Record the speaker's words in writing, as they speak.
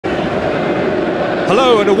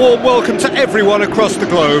Hello and a warm welcome to everyone across the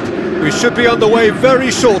globe. We should be underway very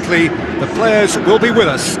shortly. The players will be with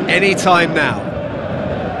us any time now.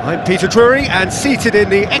 I'm Peter Drury, and seated in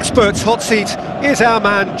the experts' hot seat is our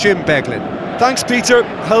man Jim Beglin. Thanks, Peter.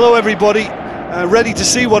 Hello, everybody. Ready to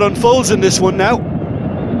see what unfolds in this one now. Well,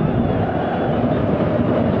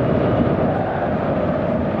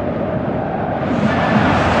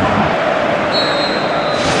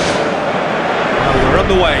 we're on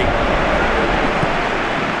the way.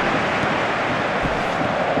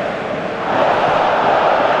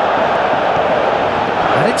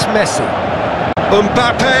 And it's Messi.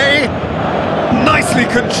 Mbappe! Nicely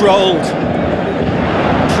controlled.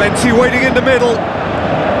 Plenty waiting in the middle.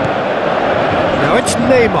 Now it's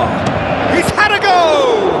Neymar. He's had a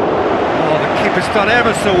go! Oh, the keeper's done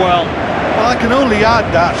ever so well. Well, I can only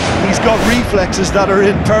add that he's got reflexes that are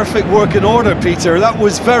in perfect working order, Peter. That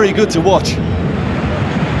was very good to watch.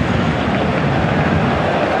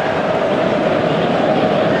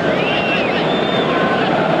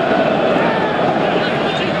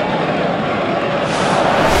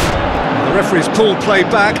 The referee's pulled play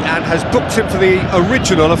back and has booked him for the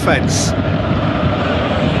original offence.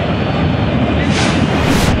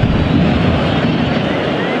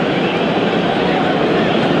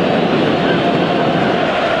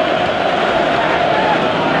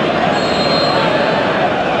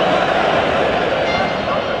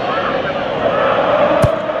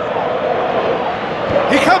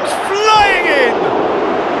 He comes flying in!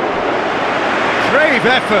 Brave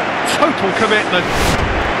effort, total commitment.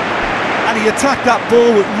 And he attacked that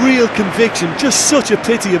ball with real conviction. Just such a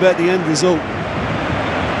pity about the end result.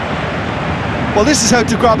 Well, this is how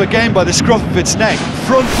to grab a game by the scruff of its neck.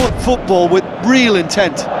 Front foot football with real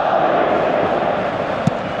intent.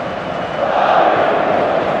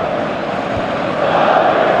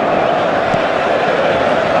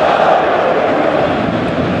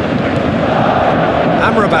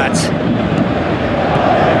 Amrabat.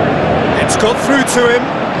 It's got through to him.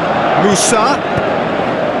 Musa.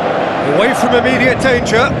 Away from immediate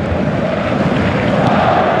danger.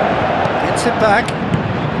 Gets it back.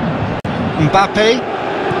 Mbappe.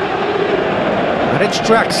 And it's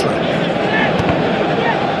Draxler.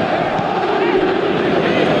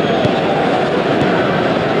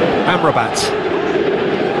 Amrabat.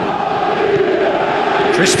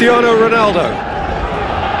 Cristiano Ronaldo.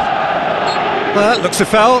 Well, that looks a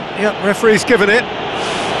foul. Yep, referee's given it.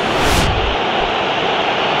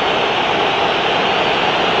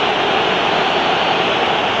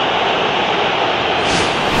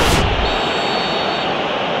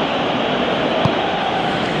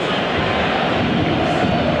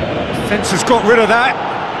 Defence has got rid of that.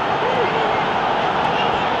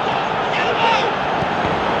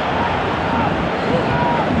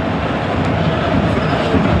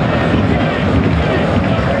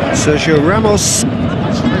 Sergio Ramos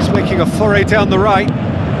is making a foray down the right.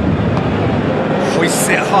 Hoists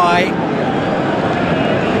it high.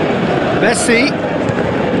 Messi.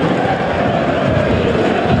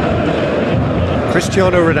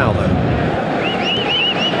 Cristiano Ronaldo.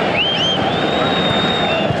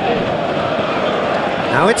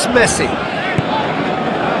 Now it's Messi.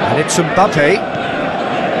 And it's Mbappe.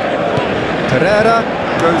 Pereira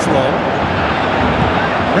goes long.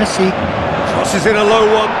 Messi crosses in a low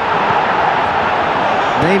one.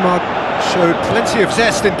 Neymar showed plenty of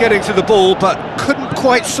zest in getting to the ball, but couldn't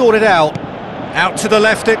quite sort it out. Out to the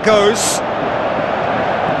left it goes.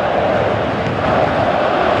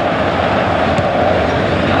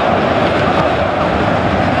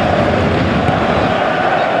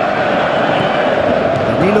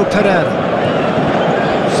 Pereira.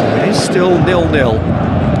 So it is still 0-0.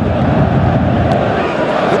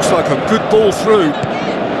 Looks like a good ball through.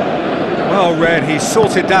 Well read, he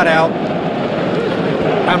sorted that out.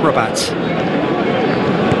 Amrabat.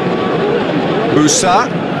 Musa.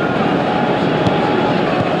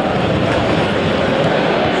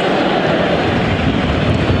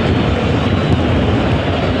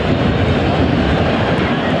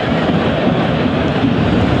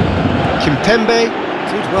 Kimpembe.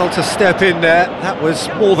 Did well to step in there, that was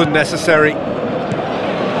more than necessary.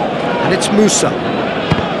 And it's Musa.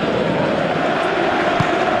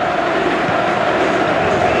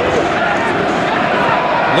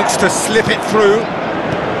 Looks to slip it through.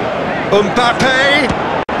 Mbappe!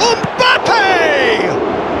 Mbappe!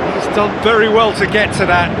 He's done very well to get to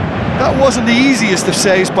that. That wasn't the easiest of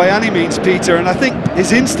saves by any means, Peter, and I think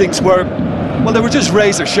his instincts were, well, they were just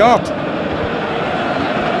razor sharp.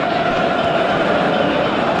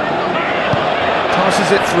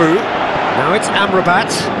 Passes it through. Now it's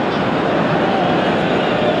Amrabat.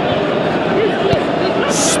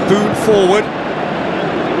 Spoon forward.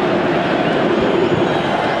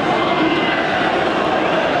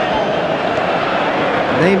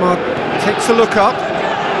 Neymar takes a look up.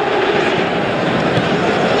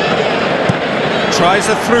 Tries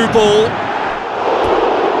a through ball.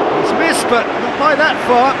 He's missed, but not by that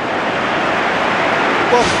far.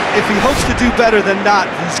 Well, if he hopes to do better than that,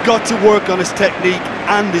 he's got to work on his technique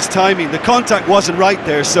and his timing. The contact wasn't right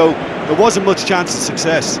there, so there wasn't much chance of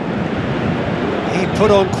success. He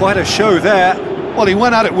put on quite a show there. Well, he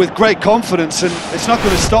went at it with great confidence, and it's not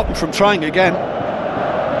going to stop him from trying again.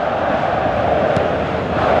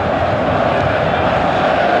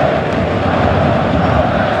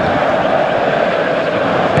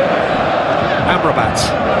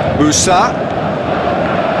 Amrabat. Musa.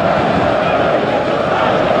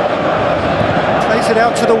 Plays it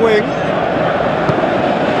out to the wing.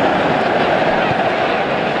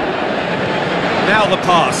 Now the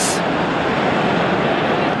pass.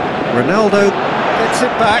 Ronaldo gets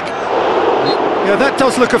it back. Yeah, that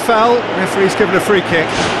does look a foul. Referee's given a free kick.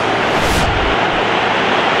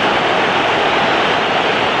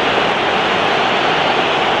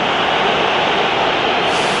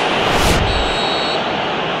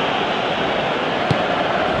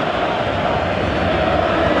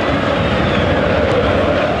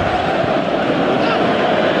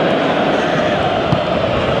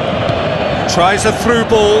 Tries a through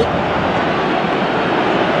ball.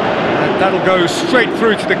 And that'll go straight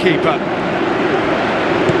through to the keeper.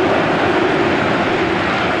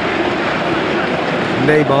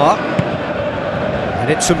 Neymar. And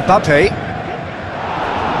it's Mbappe.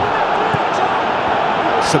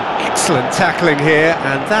 Some excellent tackling here,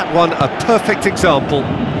 and that one a perfect example.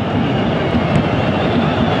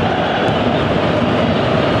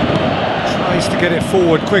 Tries to get it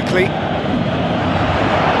forward quickly.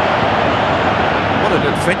 An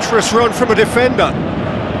adventurous run from a defender.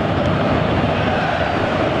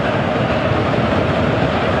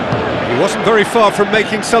 He wasn't very far from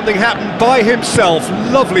making something happen by himself.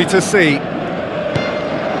 Lovely to see.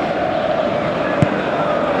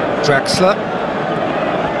 Draxler.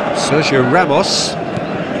 Sergio Ramos.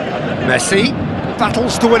 Messi.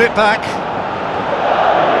 Battles to win it back.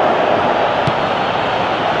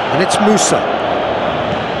 And it's Musa.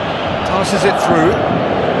 Passes it through.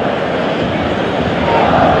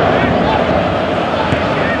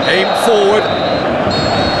 Aim forward.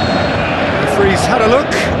 The referee's had a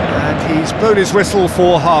look, and he's blown his whistle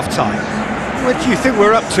for half-time. What do you think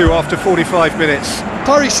we're up to after 45 minutes?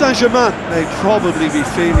 Paris Saint-Germain may probably be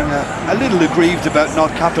feeling a little aggrieved about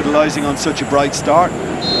not capitalising on such a bright start.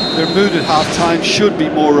 Their mood at half-time should be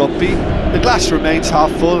more upbeat. The glass remains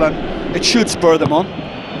half full, and it should spur them on.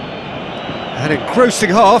 An engrossing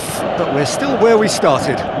half, but we're still where we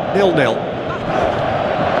started, 0-0.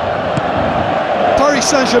 Paris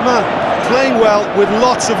Saint-Germain playing well with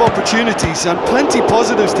lots of opportunities and plenty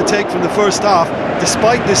positives to take from the first half.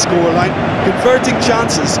 Despite this scoreline, converting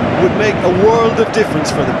chances would make a world of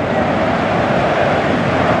difference for them.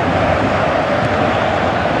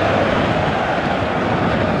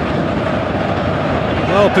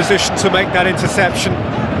 Well positioned to make that interception.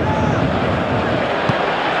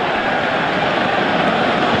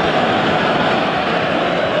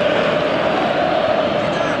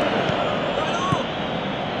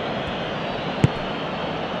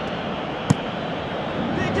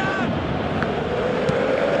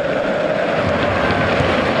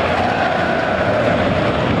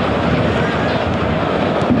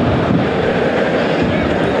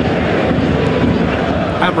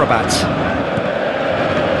 Amrabat.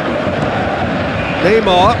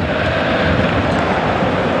 Neymar.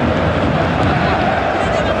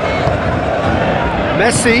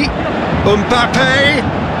 Messi. Mbappe.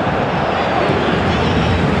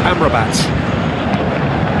 Amrabat.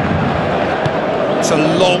 It's a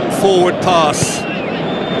long forward pass.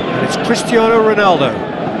 And it's Cristiano Ronaldo.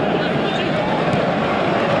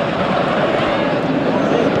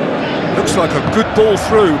 Looks like a good ball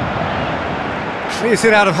through. Clears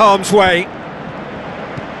it out of harm's way.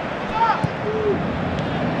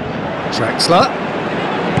 Draxler.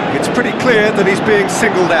 It's pretty clear that he's being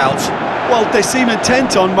singled out. Well, they seem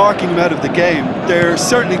intent on marking him out of the game. They're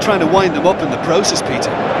certainly trying to wind them up in the process,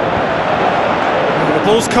 Peter. The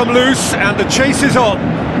ball's come loose and the chase is on.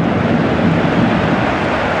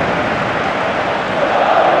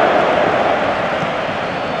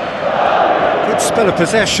 Good spell of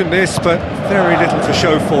possession this, but very little to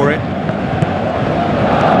show for it.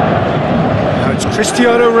 Now it's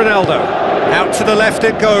Cristiano Ronaldo. Out to the left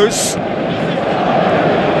it goes.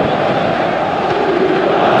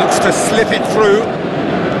 Looks to slip it through.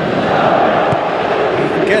 He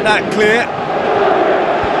can get that clear.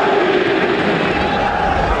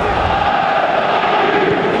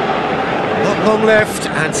 Not long left,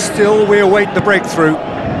 and still we await the breakthrough.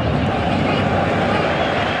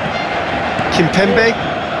 Kimpembe.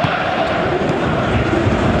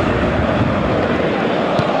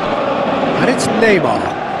 And it's Neymar.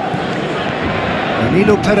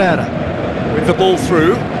 Danilo Pereira with the ball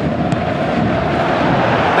through.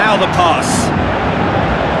 Now the pass.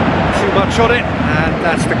 Too much on it, and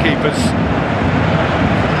that's the keeper's.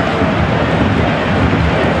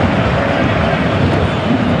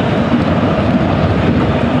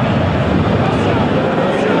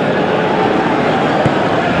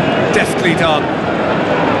 Deftly done.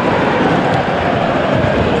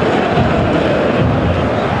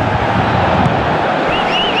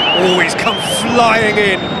 Oh, he's come flying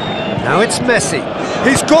in. Now it's Messi.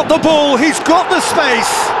 He's got the ball, he's got the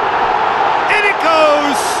space. In it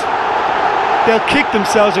goes! They'll kick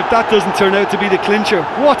themselves if that doesn't turn out to be the clincher.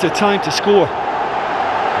 What a time to score.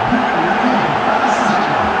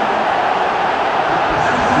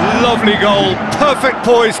 Lovely goal, perfect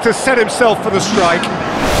poise to set himself for the strike.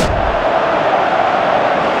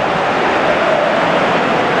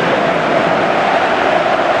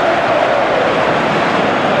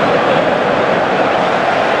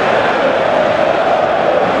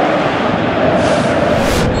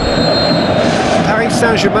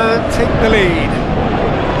 Germain take the lead.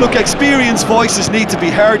 Look, experienced voices need to be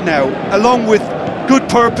heard now, along with good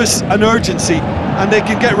purpose and urgency, and they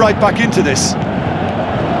can get right back into this.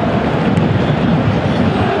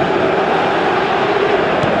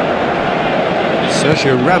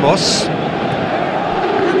 Sergio Ramos.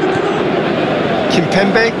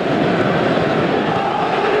 Kimpembe.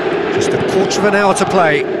 Just a quarter of an hour to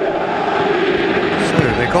play. So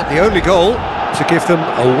they got the only goal to give them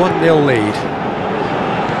a 1-0 lead.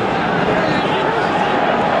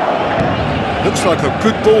 Looks like a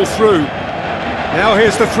good ball through. Now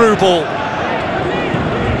here's the through ball.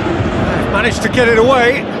 They've managed to get it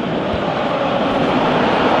away.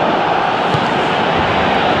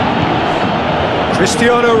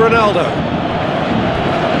 Cristiano Ronaldo.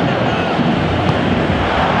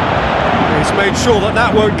 He's made sure that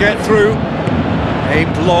that won't get through.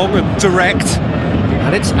 Aimed long and direct.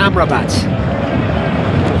 And it's Amrabat.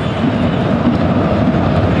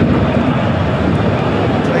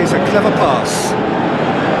 A clever pass.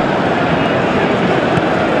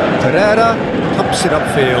 Pereira pumps it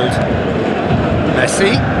upfield.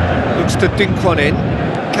 Messi looks to dink one in,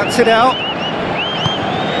 cuts it out.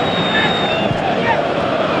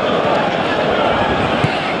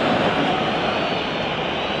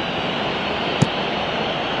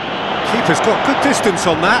 Keeper's got good distance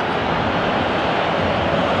on that.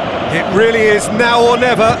 It really is now or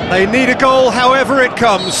never. They need a goal however it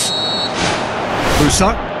comes.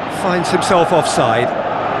 Musa finds himself offside.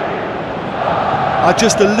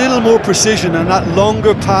 Just a little more precision, and that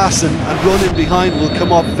longer pass and running behind will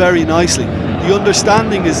come off very nicely. The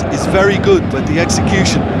understanding is very good, but the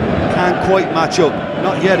execution can't quite match up.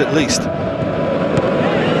 Not yet, at least.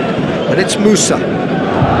 And it's Musa.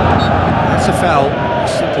 That's a foul.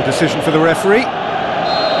 Simple decision for the referee.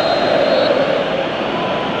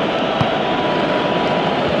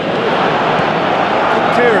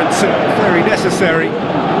 Good clearance and very necessary.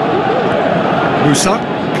 Musa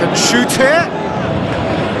can shoot here.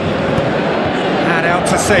 And out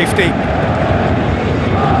to safety.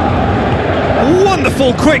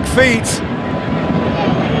 Wonderful quick feet.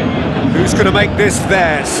 Who's going to make this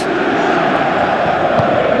theirs?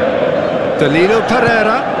 Danilo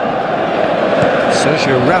Pereira.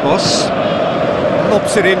 Sergio Ramos.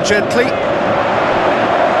 Lobs it in gently.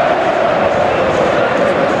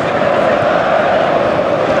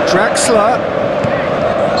 Draxler.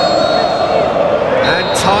 And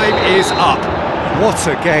time is up. What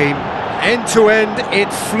a game. End to end,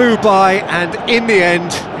 it flew by, and in the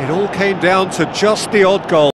end, it all came down to just the odd goal.